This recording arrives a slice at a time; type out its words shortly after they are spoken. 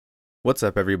What's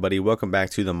up, everybody? Welcome back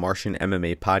to the Martian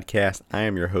MMA podcast. I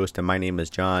am your host, and my name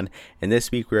is John. And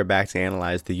this week, we're back to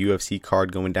analyze the UFC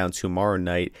card going down tomorrow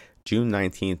night, June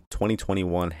 19th,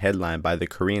 2021, headlined by the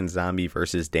Korean Zombie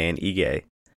versus Dan Ige.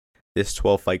 This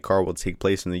 12-fight card will take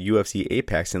place in the UFC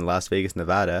Apex in Las Vegas,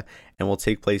 Nevada, and will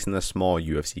take place in the small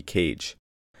UFC cage.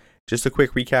 Just a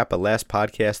quick recap of last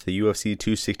podcast, the UFC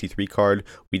 263 card.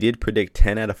 We did predict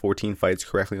 10 out of 14 fights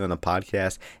correctly on the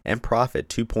podcast and profit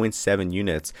 2.7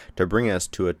 units to bring us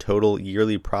to a total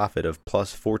yearly profit of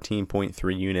plus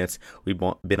 14.3 units. We've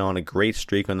been on a great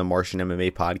streak on the Martian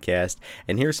MMA podcast,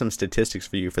 and here's some statistics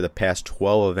for you for the past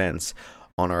 12 events.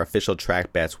 On our official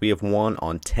track bets, we have won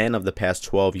on 10 of the past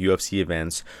 12 UFC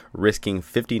events, risking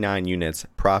 59 units,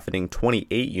 profiting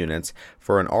 28 units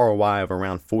for an ROI of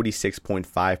around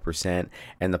 46.5%,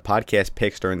 and the podcast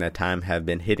picks during that time have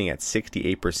been hitting at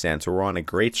 68%. So we're on a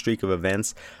great streak of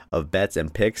events, of bets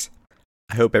and picks.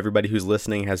 I hope everybody who's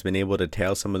listening has been able to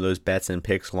tail some of those bets and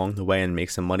picks along the way and make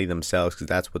some money themselves, because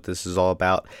that's what this is all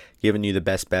about, giving you the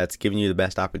best bets, giving you the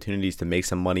best opportunities to make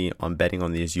some money on betting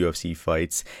on these UFC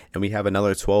fights. And we have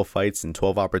another 12 fights and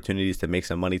 12 opportunities to make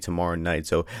some money tomorrow night.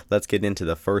 So let's get into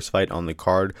the first fight on the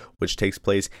card, which takes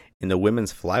place in the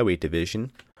women's flyweight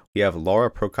division. We have Lara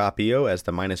Procopio as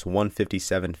the minus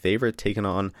 157 favorite, taking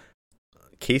on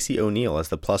Casey O'Neill as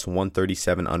the plus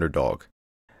 137 underdog.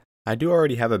 I do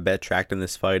already have a bet tracked in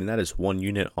this fight, and that is 1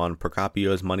 unit on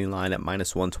Procopio's money line at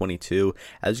minus 122.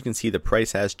 As you can see, the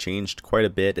price has changed quite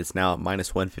a bit. It's now at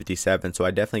minus 157, so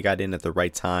I definitely got in at the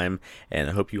right time,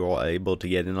 and I hope you all are able to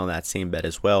get in on that same bet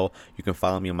as well. You can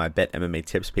follow me on my Bet MMA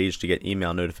Tips page to get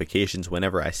email notifications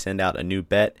whenever I send out a new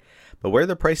bet. But where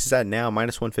the price is at now,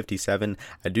 minus 157,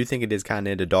 I do think it is kind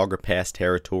of into dog or pass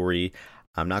territory.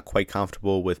 I'm not quite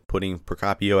comfortable with putting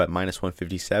Procopio at minus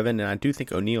 157, and I do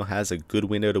think O'Neill has a good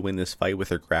window to win this fight with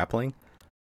her grappling.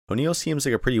 O'Neill seems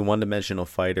like a pretty one-dimensional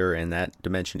fighter, and that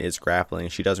dimension is grappling.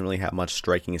 She doesn't really have much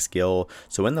striking skill,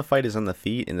 so when the fight is on the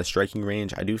feet in the striking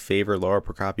range, I do favor Lara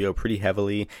Procopio pretty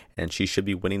heavily, and she should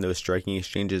be winning those striking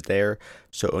exchanges there.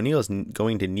 So O'Neill is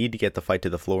going to need to get the fight to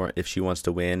the floor if she wants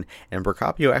to win, and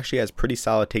Procopio actually has pretty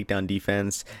solid takedown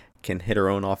defense, can hit her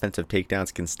own offensive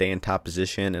takedowns, can stay in top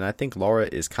position, and I think Lara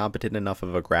is competent enough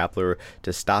of a grappler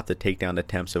to stop the takedown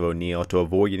attempts of O'Neill, to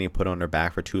avoid getting put on her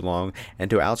back for too long, and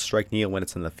to outstrike Neal when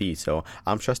it's on the feet. So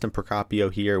I'm trusting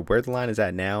Procopio here. Where the line is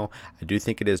at now, I do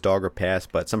think it is dog or pass,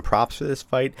 but some props for this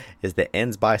fight is the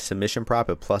ends by submission prop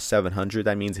at plus 700.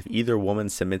 That means if either woman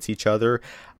submits each other,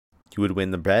 you would win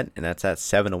the bet, and that's at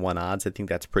 7-1 odds. I think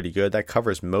that's pretty good. That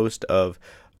covers most of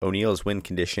O'Neill's win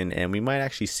condition, and we might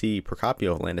actually see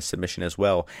Procopio land a submission as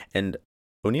well. And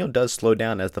O'Neill does slow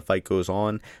down as the fight goes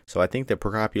on, so I think that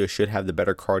Procopio should have the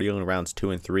better cardio in rounds 2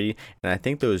 and 3, and I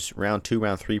think those round 2,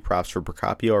 round 3 props for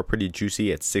Procopio are pretty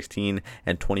juicy at 16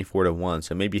 and 24-1,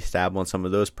 so maybe stab on some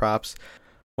of those props.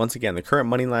 Once again, the current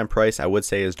moneyline price I would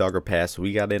say is dog or pass.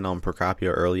 We got in on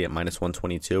Procopio early at minus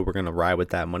 122. We're going to ride with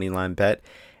that moneyline bet.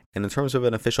 And in terms of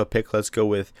an official pick, let's go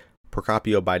with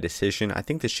Procopio by decision. I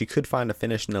think that she could find a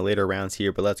finish in the later rounds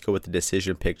here, but let's go with the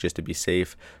decision pick just to be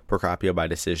safe. Procopio by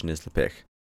decision is the pick.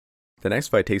 The next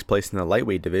fight takes place in the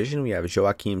lightweight division. We have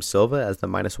Joaquim Silva as the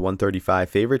minus 135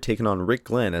 favorite, taking on Rick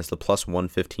Glenn as the plus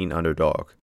 115 underdog.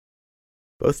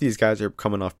 Both these guys are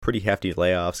coming off pretty hefty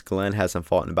layoffs. Glenn hasn't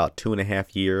fought in about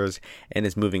 2.5 years and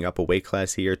is moving up a weight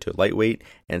class here to lightweight.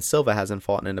 And Silva hasn't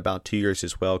fought in about 2 years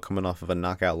as well, coming off of a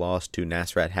knockout loss to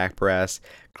Nasrat Haqparast.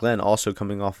 Glenn also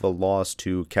coming off of a loss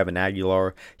to Kevin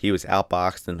Aguilar. He was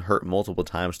outboxed and hurt multiple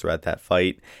times throughout that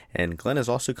fight. And Glenn is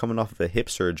also coming off of a hip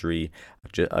surgery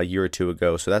a year or two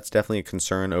ago. So that's definitely a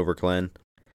concern over Glenn.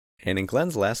 And in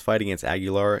Glenn's last fight against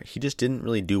Aguilar, he just didn't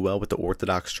really do well with the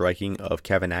orthodox striking of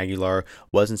Kevin Aguilar.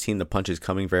 Wasn't seeing the punches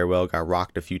coming very well, got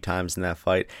rocked a few times in that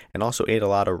fight, and also ate a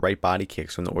lot of right body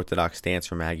kicks from the orthodox stance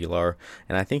from Aguilar.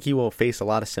 And I think he will face a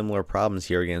lot of similar problems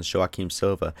here against Joaquim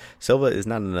Silva. Silva is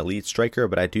not an elite striker,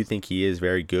 but I do think he is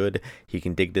very good. He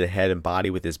can dig to the head and body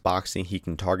with his boxing. He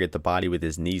can target the body with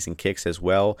his knees and kicks as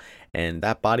well. And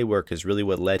that body work is really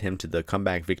what led him to the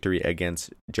comeback victory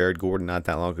against Jared Gordon not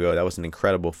that long ago. That was an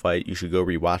incredible fight. You should go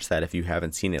rewatch that if you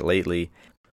haven't seen it lately.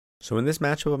 So in this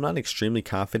matchup, I'm not extremely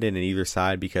confident in either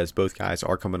side because both guys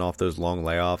are coming off those long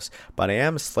layoffs, but I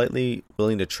am slightly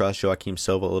willing to trust Joaquim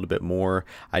Silva a little bit more.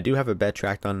 I do have a bet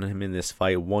tracked on him in this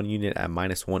fight, 1 unit at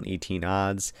minus 118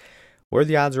 odds. Where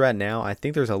the odds are at now, I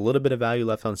think there's a little bit of value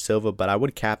left on Silva, but I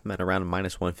would cap him at around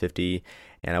minus 150,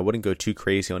 and I wouldn't go too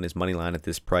crazy on his money line at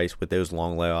this price with those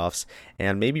long layoffs.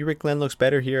 And maybe Rick Glenn looks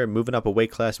better here, moving up a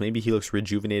weight class. Maybe he looks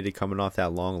rejuvenated coming off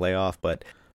that long layoff, but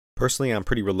Personally, I'm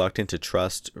pretty reluctant to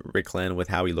trust Rick Glenn with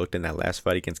how he looked in that last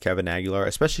fight against Kevin Aguilar,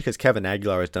 especially because Kevin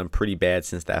Aguilar has done pretty bad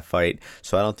since that fight.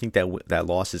 So I don't think that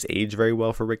loss has aged very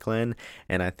well for Rick Glenn,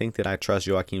 and I think that I trust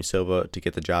Joaquim Silva to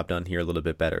get the job done here a little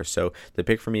bit better. So the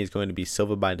pick for me is going to be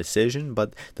Silva by decision,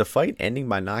 but the fight ending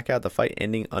by knockout, the fight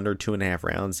ending under 2.5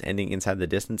 rounds, ending inside the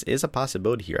distance is a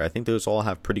possibility here. I think those all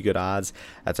have pretty good odds.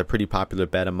 That's a pretty popular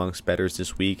bet amongst bettors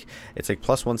this week. It's like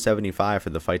plus 175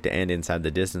 for the fight to end inside the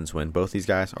distance when both these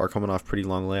guys are coming off pretty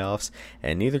long layoffs,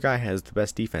 and neither guy has the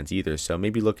best defense either, so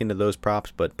maybe look into those props,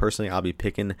 but personally I'll be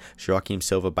picking Joaquim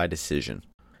Silva by decision.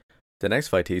 The next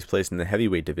fight takes place in the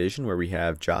heavyweight division, where we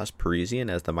have Josh Parisian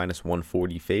as the minus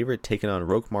 140 favorite, taking on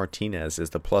Roque Martinez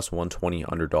as the plus 120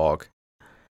 underdog.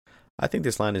 I think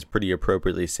this line is pretty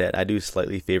appropriately set. I do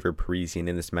slightly favor Parisian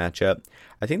in this matchup.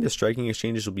 I think the striking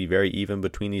exchanges will be very even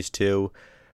between these two.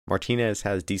 Martinez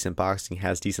has decent boxing,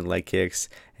 has decent leg kicks,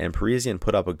 and Parisian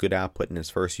put up a good output in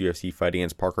his first UFC fight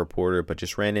against Parker Porter, but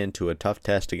just ran into a tough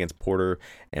test against Porter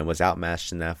and was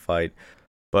outmatched in that fight.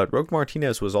 But Roque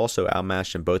Martinez was also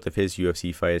outmatched in both of his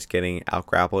UFC fights, getting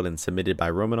outgrappled and submitted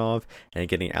by Romanov and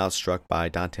getting outstruck by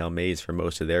Don'Tale Mayes for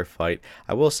most of their fight.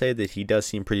 I will say that he does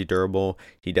seem pretty durable.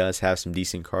 He does have some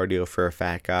decent cardio for a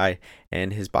fat guy,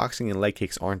 and his boxing and leg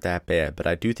kicks aren't that bad. But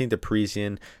I do think that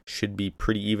Parisian should be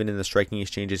pretty even in the striking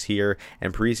exchanges here,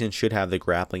 and Parisian should have the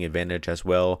grappling advantage as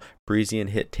well. Parisian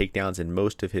hit takedowns in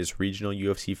most of his regional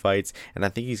UFC fights, and I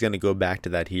think he's going to go back to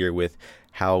that here with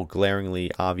how glaringly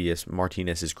obvious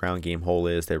Martinez's ground game hole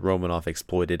is that Romanov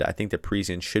exploited. I think that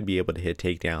Parisian should be able to hit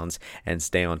takedowns and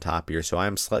stay on top here. So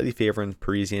I'm slightly favoring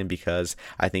Parisian because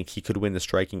I think he could win the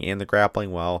striking and the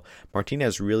grappling, while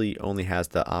Martinez really only has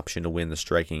the option to win the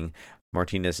striking.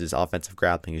 Martinez's offensive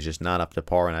grappling is just not up to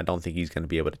par, and I don't think he's going to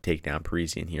be able to take down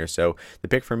Parisian here. So the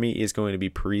pick for me is going to be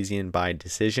Parisian by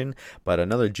decision, but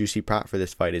another juicy prop for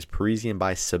this fight is Parisian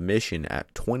by submission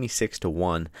at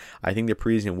 26-1. I think that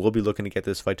Parisian will be looking to get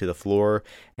this fight to the floor,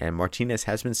 and Martinez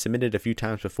has been submitted a few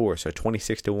times before, so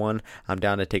 26-1, I'm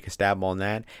down to take a stab on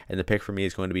that, and the pick for me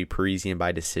is going to be Parisian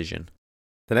by decision.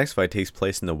 The next fight takes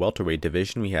place in the welterweight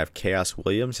division. We have Khaos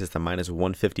Williams as the minus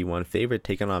 151 favorite,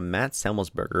 taking on Matt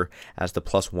Semelsberger as the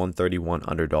plus 131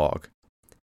 underdog.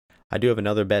 I do have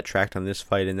another bet tracked on this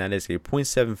fight, and that is a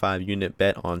 0.75 unit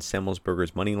bet on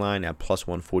Semelsberger's money line at plus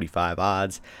 145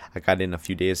 odds. I got in a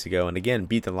few days ago, and again,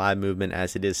 beat the live movement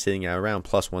as it is sitting at around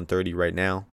plus 130 right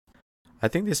now. I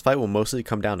think this fight will mostly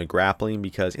come down to grappling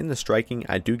because in the striking,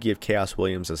 I do give Khaos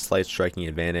Williams a slight striking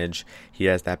advantage. He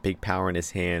has that big power in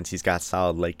his hands. He's got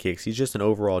solid leg kicks. He's just an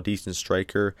overall decent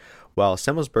striker, while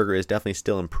Semelsberger is definitely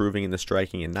still improving in the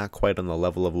striking and not quite on the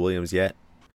level of Williams yet.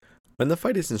 When the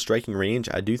fight is in striking range,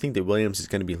 I do think that Williams is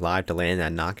going to be live to land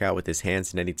that knockout with his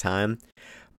hands at any time.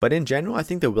 But in general, I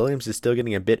think that Williams is still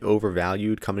getting a bit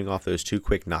overvalued coming off those 2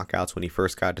 quick knockouts when he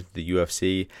first got into the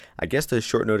UFC. I guess the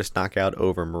short notice knockout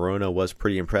over Morona was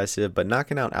pretty impressive, but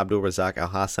knocking out Abdulrazak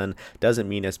Alhassan doesn't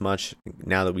mean as much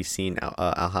now that we've seen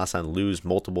Alhassan lose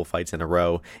multiple fights in a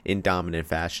row in dominant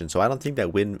fashion. So I don't think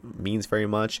that win means very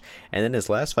much. And then his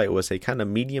last fight was a kind of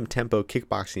medium tempo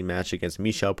kickboxing match against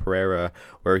Michel Pereira,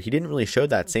 where he didn't really show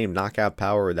that same knockout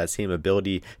power or that same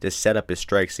ability to set up his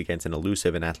strikes against an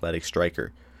elusive and athletic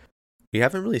striker. We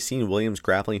haven't really seen Williams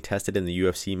grappling tested in the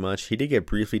UFC much. He did get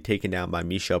briefly taken down by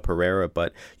Michel Pereira,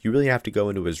 but you really have to go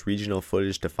into his regional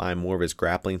footage to find more of his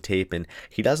grappling tape, and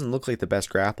he doesn't look like the best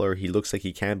grappler. He looks like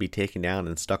he can be taken down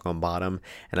and stuck on bottom,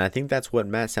 and I think that's what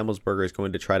Matt Semelsberger is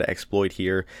going to try to exploit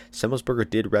here. Semelsberger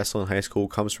did wrestle in high school,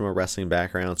 comes from a wrestling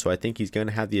background, so I think he's going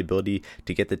to have the ability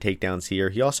to get the takedowns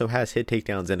here. He also has hit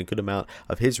takedowns in a good amount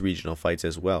of his regional fights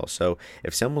as well. So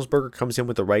if Semelsberger comes in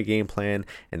with the right game plan,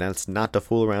 and that's not to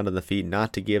fool around on the feet,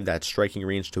 not to give that striking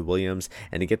range to Williams,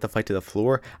 and to get the fight to the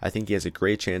floor, I think he has a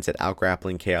great chance at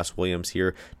outgrappling Khaos Williams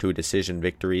here to a decision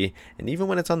victory. And even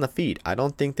when it's on the feet, I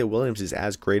don't think that Williams is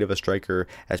as great of a striker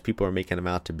as people are making him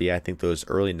out to be. I think those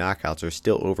early knockouts are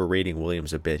still overrating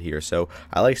Williams a bit here. So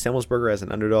I like Semelsberger as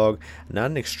an underdog.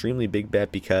 Not an extremely big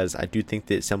bet because I do think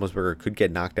that Semelsberger could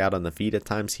get knocked out on the feet at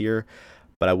times here,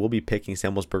 but I will be picking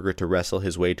Semelsberger to wrestle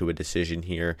his way to a decision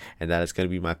here, and that is going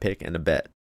to be my pick and a bet.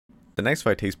 The next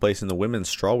fight takes place in the women's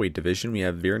strawweight division. We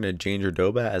have Virna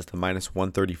Jandiroba as the minus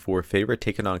 134 favorite,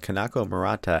 taking on Kanako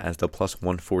Murata as the plus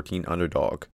 114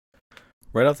 underdog.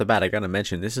 Right off the bat, I gotta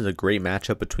mention, this is a great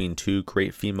matchup between two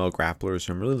great female grapplers.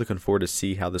 I'm really looking forward to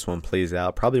see how this one plays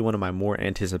out. Probably one of my more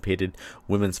anticipated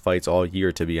women's fights all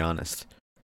year, to be honest.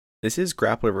 This is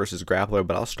grappler versus grappler,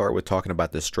 but I'll start with talking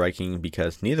about the striking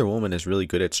because neither woman is really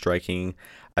good at striking.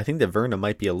 I think that Verna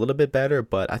might be a little bit better,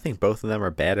 but I think both of them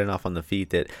are bad enough on the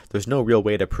feet that there's no real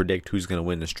way to predict who's going to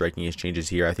win the striking exchanges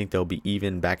here. I think there'll be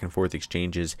even back and forth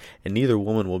exchanges, and neither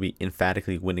woman will be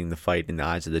emphatically winning the fight in the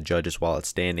eyes of the judges while it's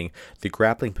standing. The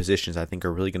grappling positions, I think,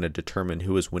 are really going to determine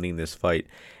who is winning this fight.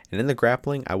 And in the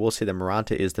grappling, I will say that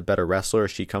Maranta is the better wrestler.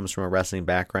 She comes from a wrestling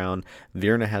background.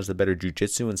 Virna has the better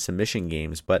jiu-jitsu and submission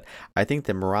games, but I think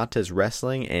that Maranta's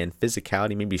wrestling and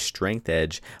physicality, maybe strength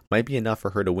edge, might be enough for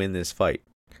her to win this fight.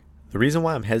 The reason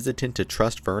why I'm hesitant to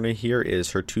trust Virna here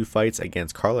is her 2 fights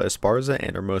against Carla Esparza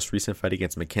and her most recent fight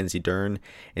against Mackenzie Dern.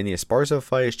 In the Esparza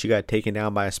fight, she got taken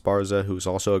down by Esparza, who's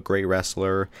also a great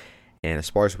wrestler, and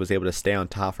Esparza was able to stay on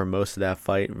top for most of that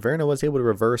fight. Virna was able to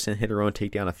reverse and hit her own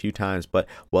takedown a few times, but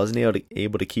wasn't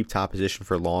able to keep top position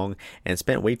for long and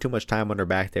spent way too much time on her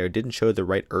back there. Didn't show the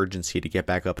right urgency to get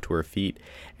back up to her feet,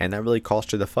 and that really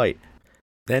cost her the fight.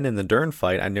 Then in the Dern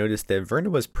fight, I noticed that Virna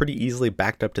was pretty easily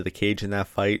backed up to the cage in that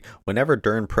fight. Whenever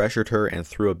Dern pressured her and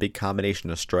threw a big combination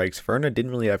of strikes, Virna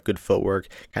didn't really have good footwork,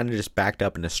 kind of just backed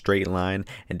up in a straight line,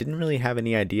 and didn't really have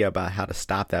any idea about how to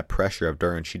stop that pressure of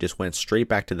Dern. She just went straight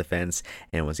back to the fence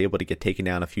and was able to get taken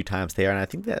down a few times there, and I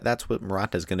think that that's what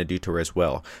Maranta is going to do to her as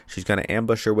well. She's going to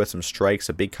ambush her with some strikes,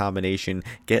 a big combination,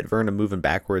 get Virna moving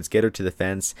backwards, get her to the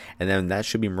fence, and then that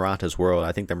should be Maranta's world.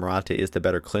 I think that Maranta is the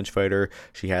better clinch fighter.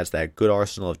 She has that good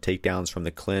arsenal of takedowns from the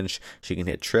clinch. She can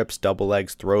hit trips, double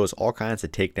legs, throws, all kinds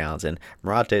of takedowns, and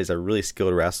Maranta is a really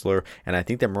skilled wrestler, and I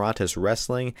think that Maranta's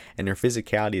wrestling and her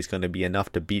physicality is going to be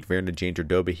enough to beat Virna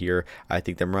Jandiroba here. I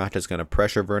think that Maranta is going to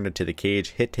pressure Virna to the cage,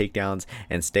 hit takedowns,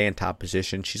 and stay in top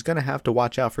position. She's going to have to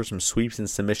watch out for some sweeps and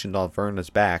submissions off Virna's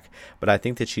back, but I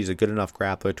think that she's a good enough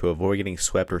grappler to avoid getting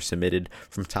swept or submitted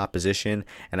from top position,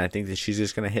 and I think that she's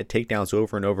just going to hit takedowns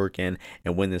over and over again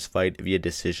and win this fight via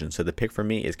decision. So the pick for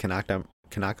me is Kanaka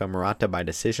Maranta by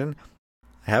decision.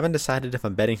 I haven't decided if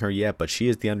I'm betting her yet, but she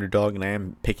is the underdog and I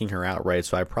am picking her outright,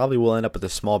 so I probably will end up with a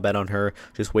small bet on her,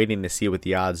 just waiting to see what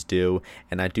the odds do.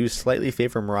 And I do slightly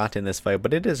favor Maranta in this fight,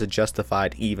 but it is a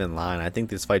justified even line. I think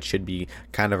this fight should be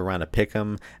kind of around a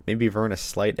pick'em, maybe Virna a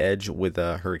slight edge with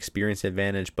her experience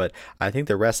advantage, but I think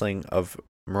the wrestling of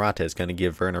Maranta is going to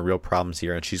give Virna real problems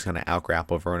here, and she's going to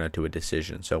outgrapple Virna to a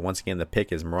decision. So once again, the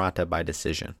pick is Maranta by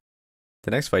decision. The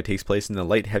next fight takes place in the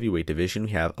light heavyweight division. We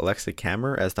have Alexa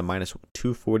Kammer as the minus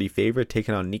 240 favorite,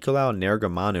 taking on Nicolau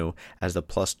Negumereanu as the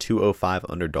plus 205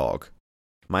 underdog.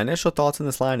 My initial thoughts on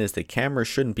this line is that Kammer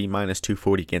shouldn't be minus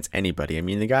 240 against anybody. I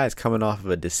mean, the guy is coming off of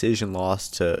a decision loss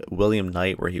to William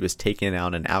Knight where he was taken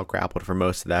out and out-grappled for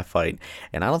most of that fight.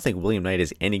 And I don't think William Knight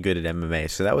is any good at MMA,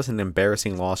 so that was an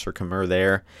embarrassing loss for Kammer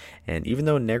there. And even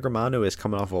though Negumereanu is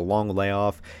coming off a long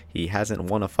layoff, he hasn't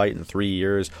won a fight in 3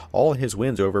 years, all his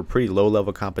wins over pretty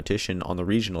low-level competition on the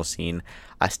regional scene,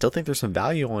 I still think there's some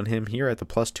value on him here at the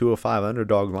plus 205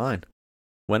 underdog line.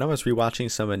 When I was rewatching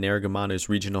some of Negumereanu's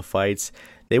regional fights,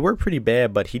 they were pretty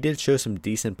bad, but he did show some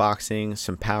decent boxing,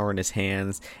 some power in his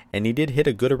hands, and he did hit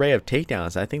a good array of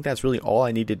takedowns. I think that's really all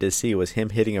I needed to see was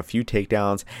him hitting a few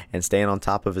takedowns and staying on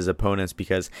top of his opponents,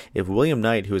 because if William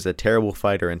Knight, who is a terrible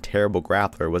fighter and terrible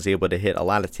grappler, was able to hit a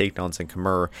lot of takedowns in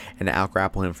Kammer and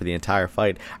out-grapple him for the entire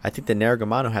fight, I think that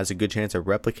Negumereanu has a good chance of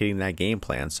replicating that game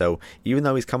plan. So even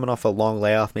though he's coming off a long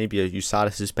layoff, maybe a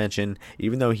USADA suspension,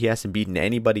 even though he hasn't beaten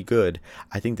anybody good,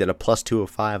 I think that a plus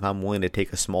 205, I'm willing to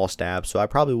take a small stab. So I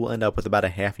probably will end up with about a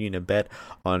half unit bet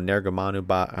on Negumereanu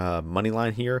by money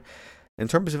line here. In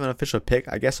terms of an official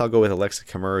pick, I guess I'll go with Alexa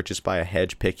Kammer just by a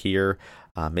hedge pick here.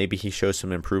 Maybe he shows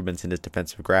some improvements in his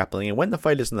defensive grappling. And when the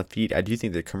fight is on the feet, I do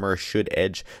think that Kammer should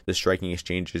edge the striking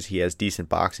exchanges. He has decent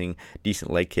boxing, decent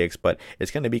leg kicks, but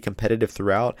it's going to be competitive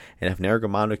throughout. And if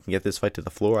Negumereanu can get this fight to the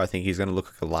floor, I think he's going to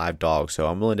look like a live dog. So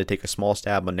I'm willing to take a small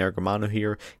stab on Negumereanu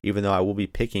here, even though I will be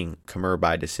picking Kammer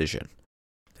by decision.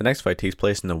 The next fight takes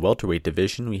place in the welterweight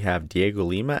division. We have Diego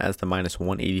Lima as the minus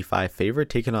 185 favorite,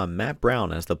 taking on Matt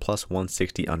Brown as the plus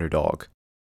 160 underdog.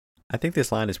 I think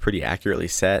this line is pretty accurately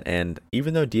set, and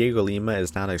even though Diego Lima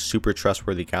is not a super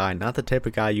trustworthy guy, not the type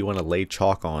of guy you want to lay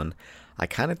chalk on, I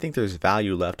kind of think there's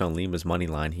value left on Lima's money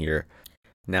line here.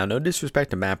 Now, no disrespect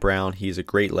to Matt Brown, he's a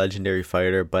great legendary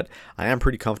fighter, but I am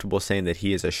pretty comfortable saying that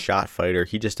he is a shot fighter.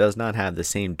 He just does not have the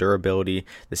same durability,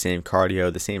 the same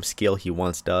cardio, the same skill he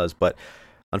once does, but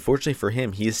unfortunately for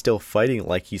him, he is still fighting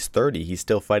like he's 30. He's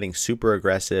still fighting super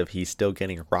aggressive. He's still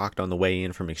getting rocked on the way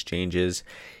in from exchanges.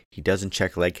 He doesn't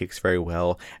check leg kicks very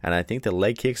well. And I think the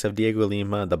leg kicks of Diego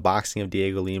Lima, the boxing of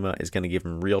Diego Lima, is going to give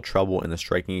him real trouble in the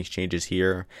striking exchanges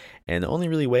here. And the only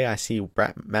really way I see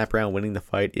Matt Brown winning the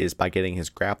fight is by getting his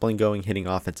grappling going, hitting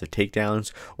offensive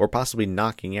takedowns, or possibly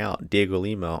knocking out Diego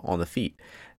Lima on the feet.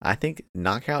 I think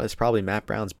knockout is probably Matt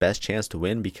Brown's best chance to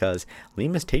win because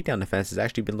Lima's takedown defense has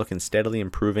actually been looking steadily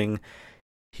improving.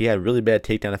 He had really bad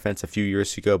takedown defense a few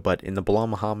years ago, but in the Belal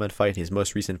Muhammad fight, his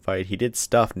most recent fight, he did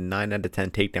stuff 9 out of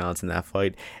 10 takedowns in that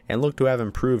fight and looked to have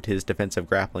improved his defensive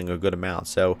grappling a good amount.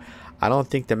 So I don't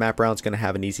think that Matt Brown's going to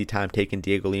have an easy time taking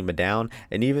Diego Lima down,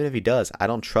 and even if he does, I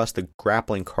don't trust the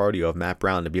grappling cardio of Matt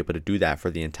Brown to be able to do that for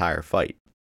the entire fight.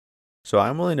 So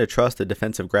I'm willing to trust the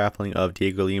defensive grappling of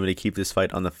Diego Lima to keep this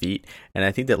fight on the feet, and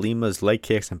I think that Lima's leg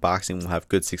kicks and boxing will have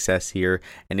good success here,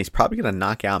 and he's probably going to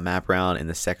knock out Matt Brown in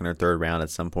the second or third round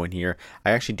at some point here. I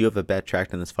actually do have a bet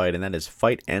tracked in this fight, and that is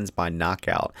fight ends by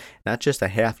knockout. Not just a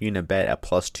half unit bet at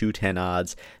plus 210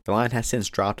 odds. The line has since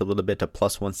dropped a little bit to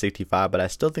plus 165, but I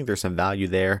still think there's some value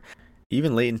there.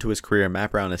 Even late into his career,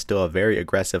 Matt Brown is still a very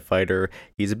aggressive fighter.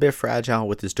 He's a bit fragile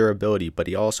with his durability, but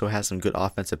he also has some good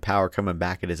offensive power coming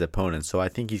back at his opponents. So I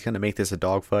think he's going to make this a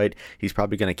dogfight. He's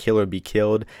probably going to kill or be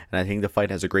killed, and I think the fight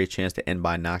has a great chance to end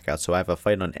by knockout. So I have a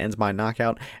fight on ends by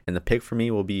knockout, and the pick for me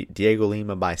will be Diego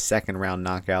Lima by second round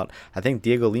knockout. I think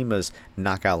Diego Lima's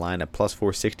knockout line at plus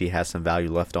 460 has some value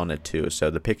left on it too. So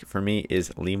the pick for me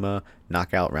is Lima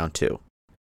knockout round 2.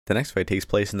 The next fight takes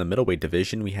place in the middleweight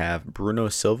division. We have Bruno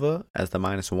Silva as the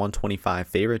minus 125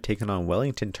 favorite taking on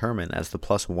Wellington Turman as the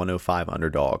plus 105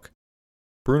 underdog.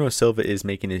 Bruno Silva is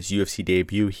making his UFC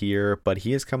debut here, but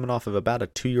he is coming off of about a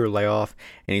 2-year layoff,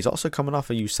 and he's also coming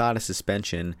off a USADA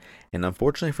suspension. And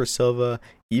unfortunately for Silva,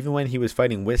 even when he was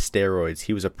fighting with steroids,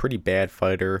 he was a pretty bad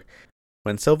fighter.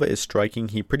 When Silva is striking,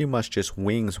 he pretty much just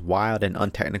wings wild and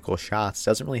untechnical shots,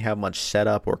 doesn't really have much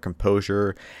setup or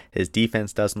composure. His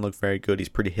defense doesn't look very good. He's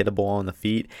pretty hittable on the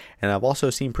feet, and I've also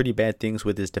seen pretty bad things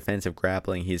with his defensive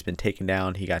grappling. He's been taken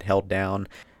down, he got held down.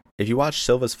 If you watch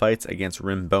Silva's fights against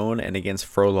Rimbone and against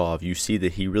Frolov, you see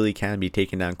that he really can be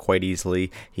taken down quite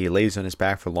easily. He lays on his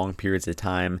back for long periods of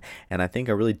time, and I think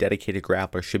a really dedicated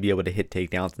grappler should be able to hit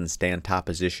takedowns and stay in top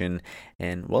position.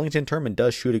 And Wellington Turman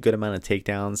does shoot a good amount of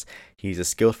takedowns. He's a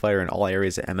skilled fighter in all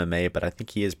areas of MMA, but I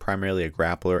think he is primarily a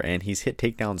grappler, and he's hit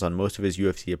takedowns on most of his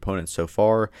UFC opponents so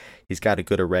far. He's got a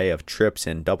good array of trips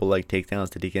and double leg takedowns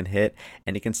that he can hit,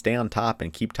 and he can stay on top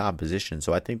and keep top position.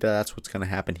 So I think that that's what's going to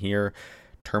happen here.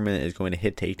 Turman is going to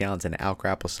hit takedowns and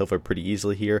out-grapple Silva pretty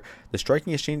easily here. The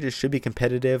striking exchanges should be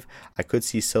competitive. I could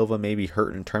see Silva maybe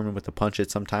hurting Turman with the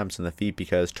punches sometimes in the feet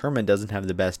because Turman doesn't have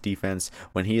the best defense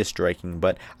when he is striking,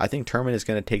 but I think Turman is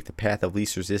going to take the path of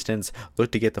least resistance,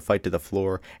 look to get the fight to the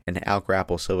floor, and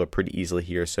out-grapple Silva pretty easily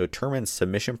here. So Turman's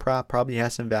submission prop probably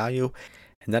has some value.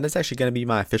 And that is actually going to be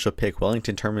my official pick,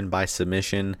 Wellington Turman by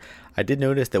submission. I did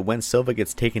notice that when Silva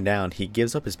gets taken down, he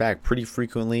gives up his back pretty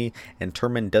frequently, and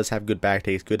Turman does have good back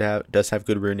takes, does have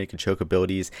good rear naked choke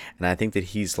abilities, and I think that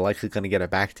he's likely going to get a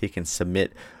back take and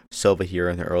submit Silva here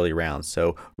in the early rounds.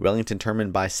 So Wellington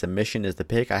Turman by submission is the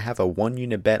pick. I have a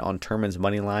 1-unit bet on Turman's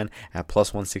money line at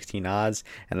plus 116 odds,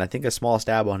 and I think a small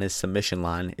stab on his submission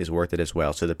line is worth it as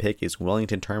well. So the pick is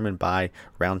Wellington Turman by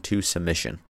round 2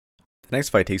 submission. The next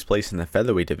fight takes place in the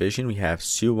featherweight division. We have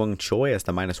Soo Wung Choi as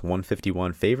the minus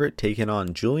 151 favorite, taking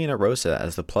on Julian Erosa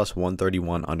as the plus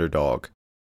 131 underdog.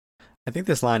 I think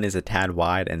this line is a tad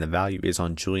wide, and the value is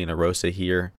on Julian Erosa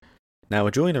here. Now,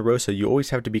 with Julian Erosa, you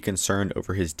always have to be concerned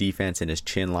over his defense and his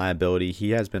chin liability. He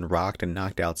has been rocked and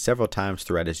knocked out several times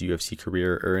throughout his UFC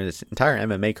career, or his entire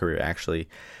MMA career, actually.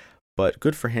 But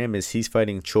good for him is he's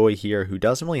fighting Choi here, who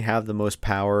doesn't really have the most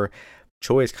power.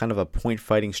 Choi is kind of a point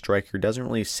fighting striker, doesn't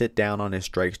really sit down on his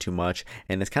strikes too much,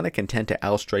 and is kind of content to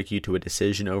outstrike you to a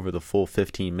decision over the full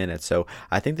 15 minutes. So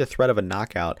I think the threat of a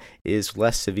knockout is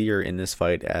less severe in this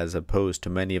fight as opposed to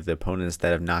many of the opponents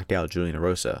that have knocked out Julian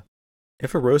Erosa.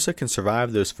 If Erosa can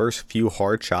survive those first few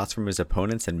hard shots from his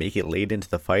opponents and make it late into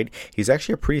the fight, he's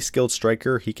actually a pretty skilled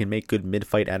striker. He can make good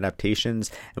mid-fight adaptations,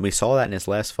 and we saw that in his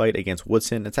last fight against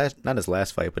Woodson. It's not his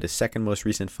last fight, but his second most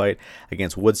recent fight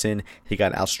against Woodson. He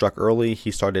got outstruck early.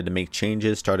 He started to make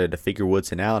changes, started to figure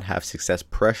Woodson out, have success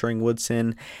pressuring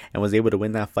Woodson, and was able to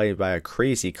win that fight by a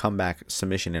crazy comeback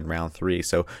submission in round 3.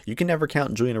 So you can never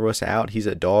count Julian Erosa out. He's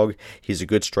a dog. He's a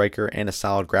good striker and a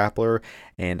solid grappler,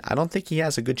 and I don't think he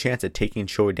has a good chance at taking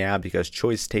Choi down because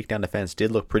Choi's takedown defense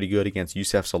did look pretty good against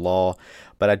Youssef Zalal,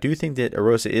 but I do think that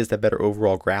Erosa is the better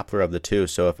overall grappler of the two.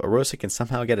 So if Erosa can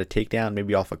somehow get a takedown,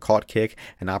 maybe off a caught kick,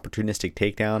 an opportunistic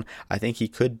takedown, I think he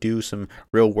could do some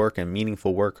real work and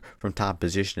meaningful work from top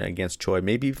position against Choi,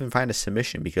 maybe even find a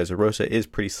submission because Erosa is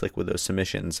pretty slick with those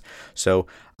submissions. So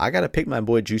I got to pick my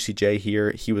boy Juicy J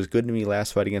here. He was good to me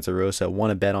last fight against Erosa, won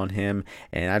a bet on him,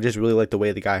 and I just really like the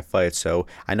way the guy fights. So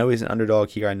I know he's an underdog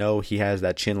here. I know he has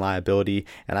that chin liability,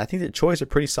 and I think that Choi is a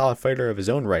pretty solid fighter of his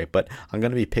own right, but I'm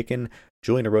going to be picking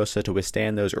Julian Erosa to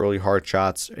withstand those early hard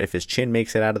shots. If his chin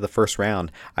makes it out of the first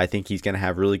round, I think he's going to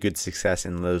have really good success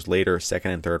in those later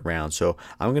second and third rounds. So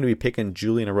I'm going to be picking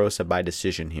Julian Erosa by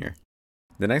decision here.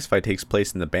 The next fight takes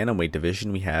place in the bantamweight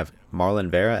division. We have Marlon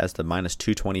Vera as the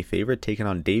 -220 favorite, taking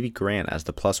on Davy Grant as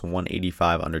the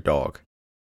 +185 underdog.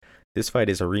 This fight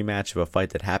is a rematch of a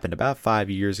fight that happened about 5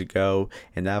 years ago.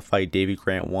 In that fight, Davy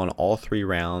Grant won all 3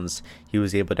 rounds. He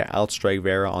was able to outstrike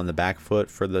Vera on the back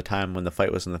foot for the time when the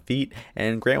fight was on the feet,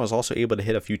 and Grant was also able to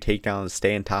hit a few takedowns,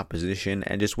 stay in top position,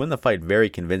 and just win the fight very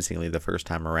convincingly the first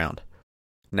time around.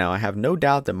 Now, I have no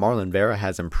doubt that Marlon Vera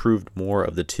has improved more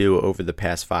of the two over the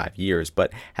past 5 years,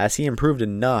 but has he improved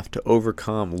enough to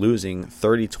overcome losing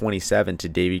 30-27 to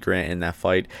Davy Grant in that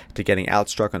fight, to getting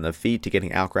outstruck on the feet, to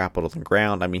getting outgrappled on the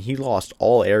ground? I mean, he lost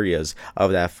all areas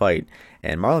of that fight,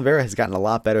 and Marlon Vera has gotten a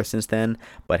lot better since then,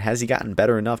 but has he gotten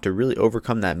better enough to really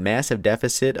overcome that massive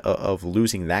deficit of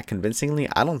losing that convincingly?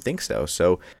 I don't think so.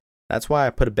 So that's why I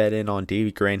put a bet in on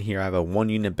Davy Grant here. I have a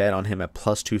 1-unit bet on him at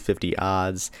 +250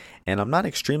 odds, and I'm not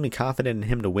extremely confident in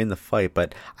him to win the fight,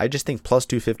 but I just think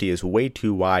 +250 is way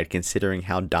too wide considering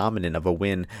how dominant of a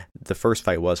win the first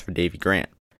fight was for Davy Grant.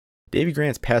 Davy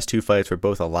Grant's past 2 fights were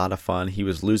both a lot of fun. He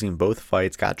was losing both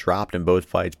fights, got dropped in both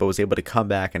fights, but was able to come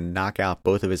back and knock out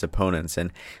both of his opponents. And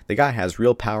the guy has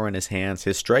real power in his hands.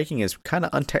 His striking is kind of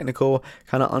untechnical,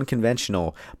 kind of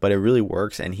unconventional, but it really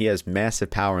works, and he has massive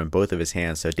power in both of his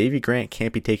hands. So Davy Grant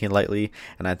can't be taken lightly,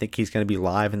 and I think he's going to be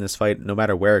live in this fight no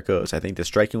matter where it goes. I think the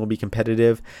striking will be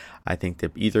competitive. I think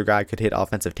that either guy could hit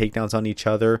offensive takedowns on each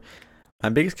other. My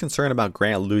biggest concern about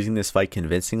Grant losing this fight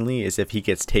convincingly is if he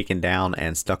gets taken down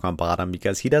and stuck on bottom,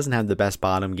 because he doesn't have the best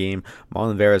bottom game.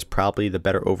 Marlon Vera is probably the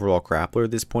better overall grappler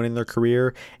at this point in their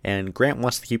career, and Grant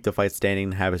wants to keep the fight standing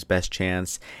and have his best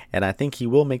chance, and I think he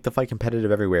will make the fight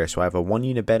competitive everywhere. So I have a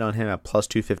 1-unit bet on him at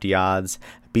 +250 odds.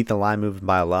 Beat the line movement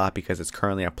by a lot because it's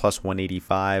currently at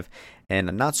 +185. And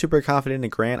I'm not super confident in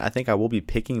Grant. I think I will be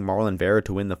picking Marlon Vera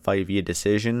to win the fight via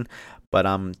decision, but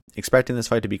I'm expecting this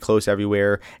fight to be close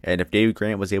everywhere. And if Davy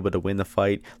Grant was able to win the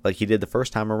fight like he did the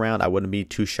first time around, I wouldn't be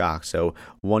too shocked. So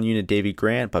 1-unit Davy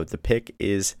Grant, but the pick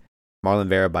is Marlon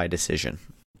Vera by decision.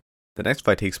 The next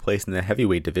fight takes place in the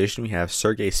heavyweight division. We have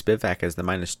Sergey Spivak as the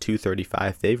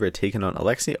 -235 favorite, taking on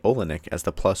Alexei Oleinik as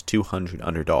the +200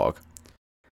 underdog.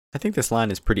 I think this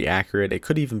line is pretty accurate. It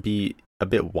could even be a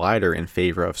bit wider in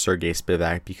favor of Sergey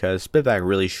Spivak because Spivak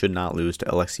really should not lose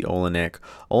to Alexei Oleinik.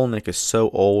 Oleinik is so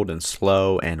old and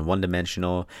slow and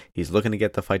one-dimensional. He's looking to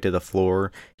get the fight to the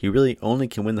floor. He really only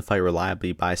can win the fight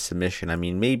reliably by submission. I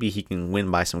mean, maybe he can win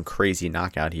by some crazy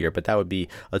knockout here, but that would be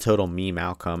a total meme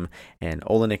outcome. And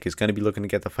Oleinik is going to be looking to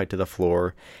get the fight to the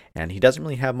floor, and he doesn't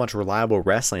really have much reliable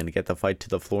wrestling to get the fight to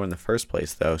the floor in the first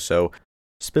place, though. So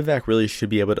Spivak really should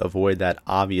be able to avoid that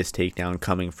obvious takedown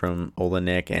coming from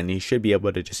Oleinik, and he should be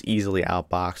able to just easily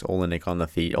outbox Oleinik on the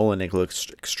feet. Oleinik looks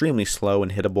extremely slow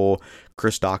and hittable.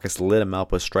 Chris Daukaus lit him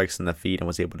up with strikes in the feet and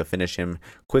was able to finish him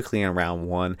quickly in round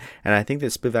 1, and I think that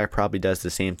Spivak probably does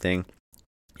the same thing.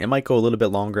 It might go a little bit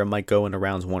longer. It might go into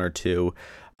rounds 1 or 2,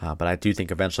 but I do think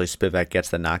eventually Spivak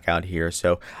gets the knockout here.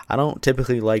 So I don't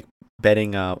typically like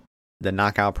betting the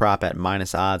knockout prop at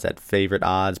minus odds, at favorite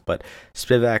odds, but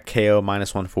Spivak KO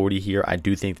 -140 here, I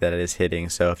do think that it is hitting.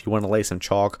 So if you want to lay some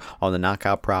chalk on the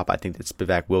knockout prop, I think that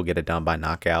Spivak will get it done by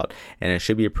knockout, and it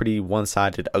should be a pretty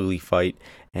one-sided, ugly fight,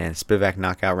 and Spivak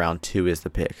knockout round 2 is the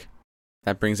pick.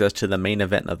 That brings us to the main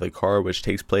event of the card, which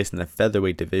takes place in the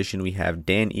featherweight division. We have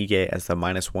Dan Ige as the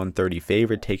 -130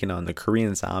 favorite, taking on the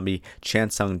Korean Zombie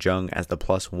Chan Sung Jung as the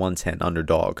 +110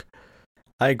 underdog.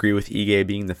 I agree with Ige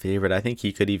being the favorite. I think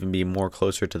he could even be more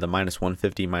closer to the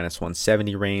 -150,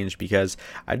 -170 range, because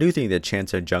I do think that Chan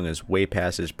Sung Jung is way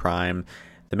past his prime.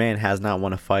 The man has not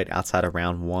won a fight outside of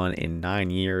round 1 in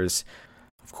 9 years.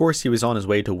 Of course, he was on his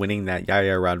way to winning that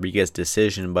Yair Rodriguez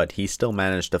decision, but he still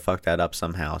managed to fuck that up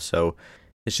somehow. So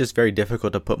it's just very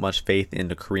difficult to put much faith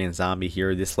into Korean Zombie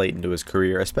here this late into his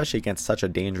career, especially against such a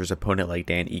dangerous opponent like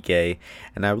Dan Ige.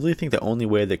 And I really think the only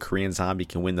way that Korean Zombie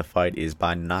can win the fight is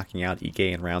by knocking out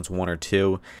Ige in rounds 1 or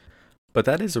 2. But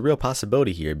that is a real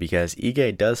possibility here, because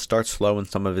Ige does start slow in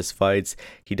some of his fights.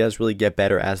 He does really get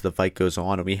better as the fight goes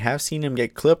on, and we have seen him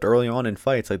get clipped early on in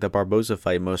fights, like the Barboza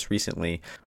fight most recently.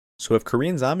 So if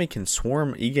Korean Zombie can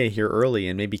swarm Ige here early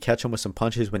and maybe catch him with some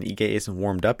punches when Ige isn't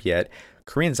warmed up yet,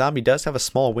 Korean Zombie does have a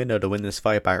small window to win this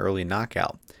fight by early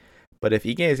knockout. But if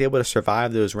Ige is able to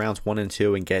survive those rounds 1 and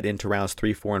 2 and get into rounds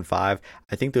 3, 4, and 5,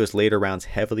 I think those later rounds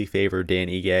heavily favor Dan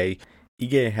Ige.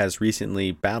 Ige has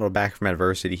recently battled back from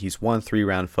adversity. He's won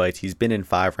 3-round fights. He's been in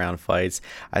 5-round fights.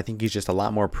 I think he's just a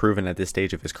lot more proven at this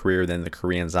stage of his career than the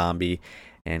Korean Zombie.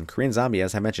 And Korean Zombie,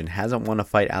 as I mentioned, hasn't won a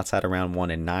fight outside of round 1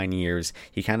 in 9 years.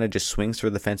 He kind of just swings for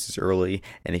the fences early,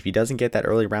 and if he doesn't get that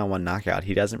early round 1 knockout,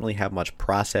 he doesn't really have much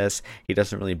process. He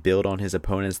doesn't really build on his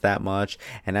opponents that much.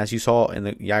 And as you saw in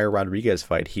the Yair Rodriguez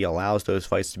fight, he allows those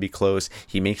fights to be close.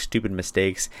 He makes stupid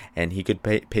mistakes, and he could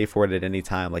pay for it at any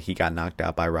time, like he got knocked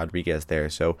out by Rodriguez there.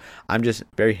 So I'm just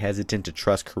very hesitant to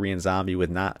trust Korean Zombie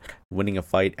with not winning a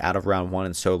fight out of round 1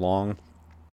 in so long.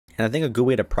 And I think a good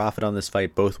way to profit on this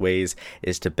fight both ways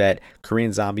is to bet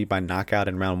Korean Zombie by knockout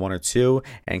in round 1 or 2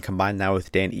 and combine that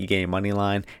with Dan Ige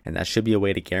moneyline, and that should be a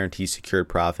way to guarantee secured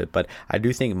profit. But I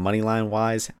do think moneyline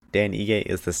wise, Dan Ige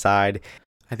is the side.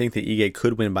 I think that Ige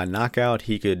could win by knockout.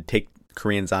 He could take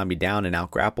Korean Zombie down and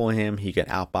out-grapple him. He can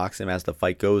outbox him as the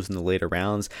fight goes in the later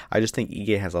rounds. I just think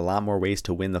Ige has a lot more ways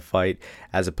to win the fight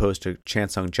as opposed to Chan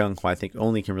Sung Jung, who I think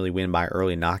only can really win by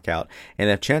early knockout. And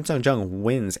if Chan Sung Jung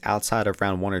wins outside of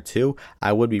round 1 or 2,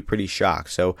 I would be pretty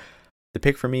shocked. So the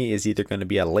pick for me is either going to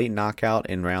be a late knockout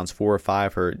in rounds 4 or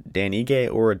 5 for Dan Ige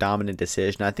or a dominant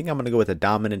decision. I think I'm going to go with a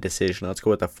dominant decision. Let's go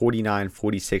with a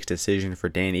 49-46 decision for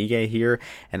Dan Ige here.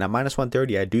 And at minus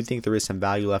 130, I do think there is some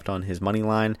value left on his money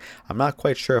line. I'm not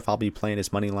quite sure if I'll be playing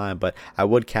his money line, but I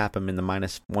would cap him in the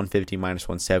minus 150, minus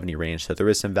 170 range. So there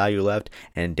is some value left,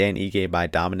 and Dan Ige by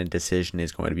dominant decision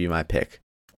is going to be my pick.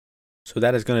 So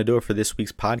that is going to do it for this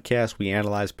week's podcast. We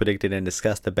analyzed, predicted, and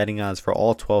discussed the betting odds for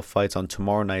all 12 fights on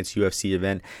tomorrow night's UFC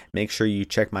event. Make sure you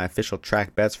check my official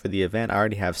track bets for the event. I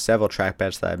already have several track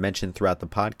bets that I mentioned throughout the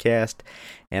podcast,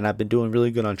 and I've been doing really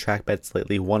good on track bets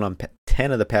lately. Won on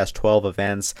 10 of the past 12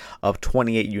 events, up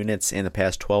 28 units in the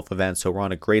past 12 events. So we're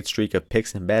on a great streak of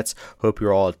picks and bets. Hope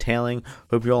you're all tailing.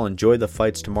 Hope you all enjoy the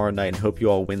fights tomorrow night, and hope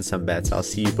you all win some bets. I'll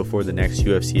see you before the next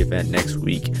UFC event next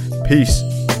week. Peace.